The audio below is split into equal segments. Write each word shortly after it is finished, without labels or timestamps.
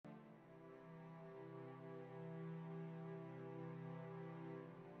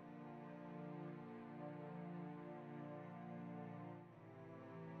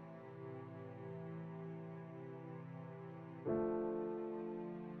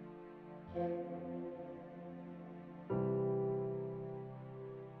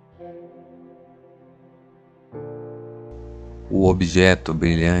O objeto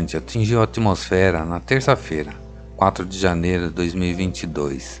brilhante atingiu a atmosfera na terça-feira, 4 de janeiro de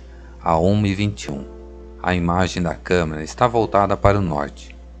 2022, às 1h21. A imagem da câmera está voltada para o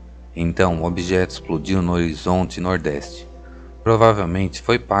norte. Então, o objeto explodiu no horizonte nordeste. Provavelmente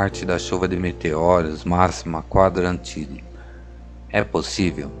foi parte da chuva de meteoros máxima quadrantile. É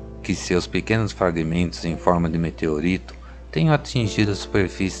possível que seus pequenos fragmentos em forma de meteorito tenham atingido a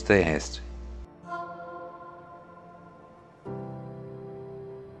superfície terrestre.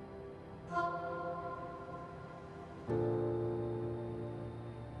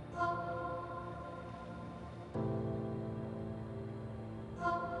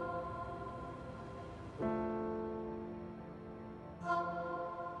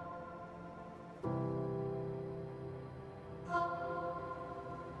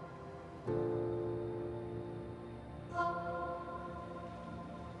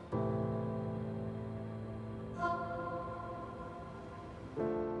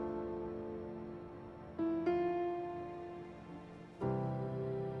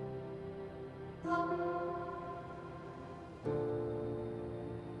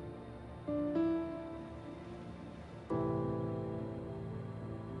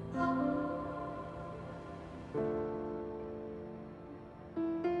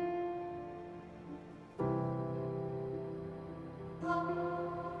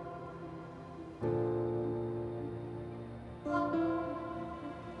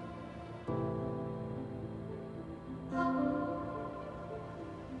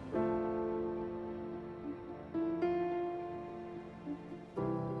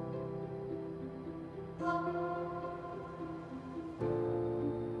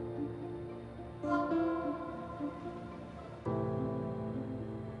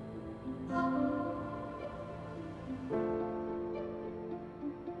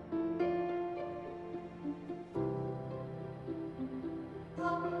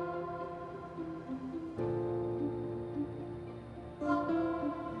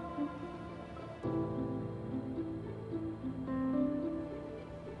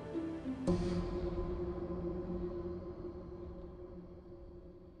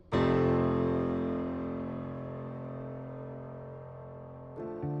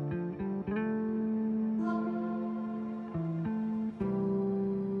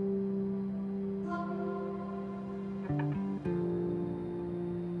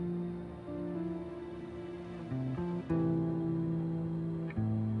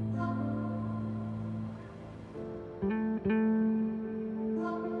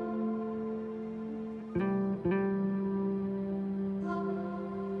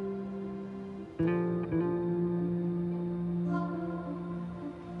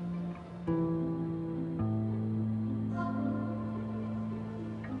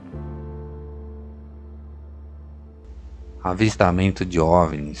 Avistamento de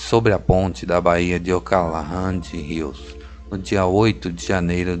OVNI sobre a ponte da Baía de Oakland Hills, no dia 8 de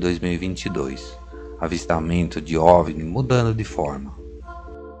janeiro de 2022. Avistamento de OVNI mudando de forma.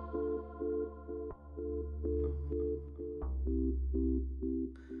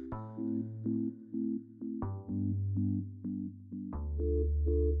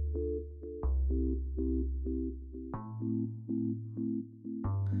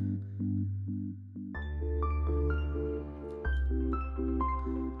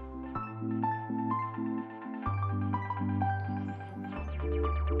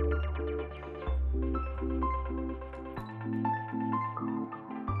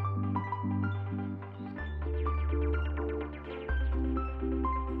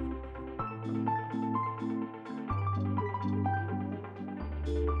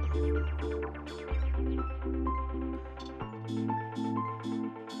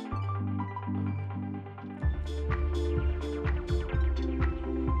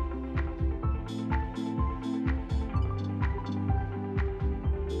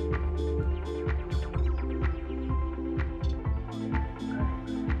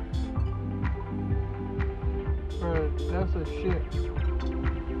 That's a ship.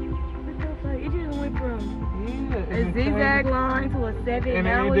 It just went from Yeah. a zigzag line to a 7. And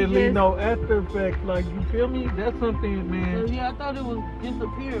Now it it's didn't leave just, no after effects. Like, you feel me? That's something, man. Yeah, I thought it was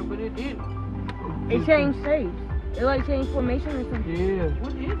disappearing, but it didn't. it changed shapes. It like changed formation or something. Yeah.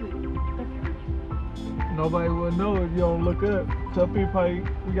 What is it? Nobody will know if you don't look up. Some people probably,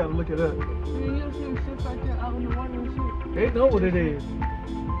 we gotta look it up. Yeah, you don't see them ships right there out in the water and shit. They know what it is.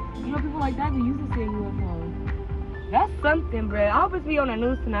 You know, people like that be used to seeing UFOs. That's something, bruh. I hope it's be on the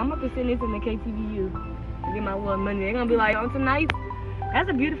news tonight. I'm about to send this in the KTVU to get my little money. They're gonna be like, on tonight, That's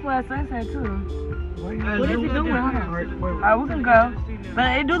a beautiful ass sunset too. What What is it doing? Alright, Alright, we can go.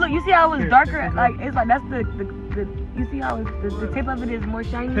 But it do look. You see how it's darker? Like it's like that's the. You see how it's, the tip of it is more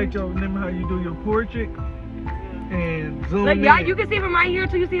shiny. Take your, remember how you do your portrait and zoom Like in. y'all, you can see from right here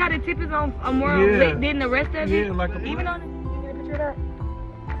too. You see how the tip is on more lit than the rest of it. Yeah, like a Even on the picture of that.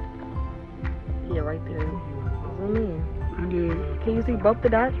 Yeah, right there. Zoom in. Yeah. Can you see both the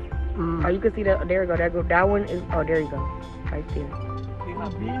dots? Oh, you can see that. There you go. There go. That one is. Oh, there you go. Right there.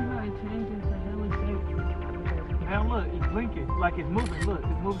 Now look, it's blinking, like it's moving. Look,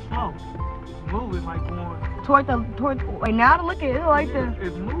 it's moving slow. It's moving like going. Toward. Wait, now to look at it, it's like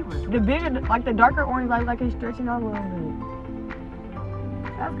It's moving. the bigger, like the darker orange, like it's stretching out a little bit.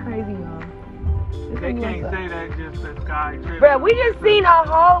 That's crazy, y'all. They can't say that just the sky trip. Bro, we just seen a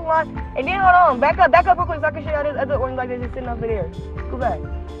whole lot. And then hold on, back up real quick so I can show y'all this other orange like this just sitting over there. Go back.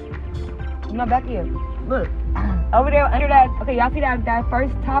 No, back here. Look. Over there under that, okay, y'all see that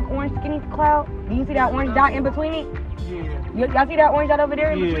first top orange skinny cloud? Do you see that orange dot in between it? Yeah. Y'all see that orange dot over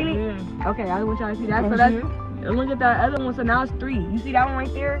there in Yeah. between it? Okay, I want y'all to see that. So that's, look at that other one, so now it's 3. You see that one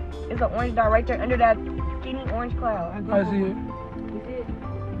right there? It's an orange dot right there under that skinny orange cloud. I see it. You see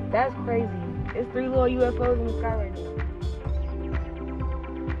it? That's crazy. It's 3 little UFOs in the sky right now.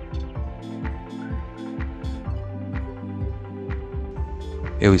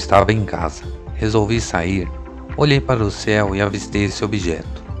 Eu estava em casa, resolvi sair, olhei para o céu e avistei esse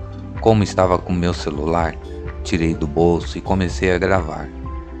objeto. Como estava com meu celular, tirei do bolso e comecei a gravar.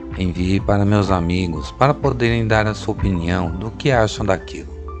 Enviei para meus amigos para poderem dar a sua opinião do que acham daquilo.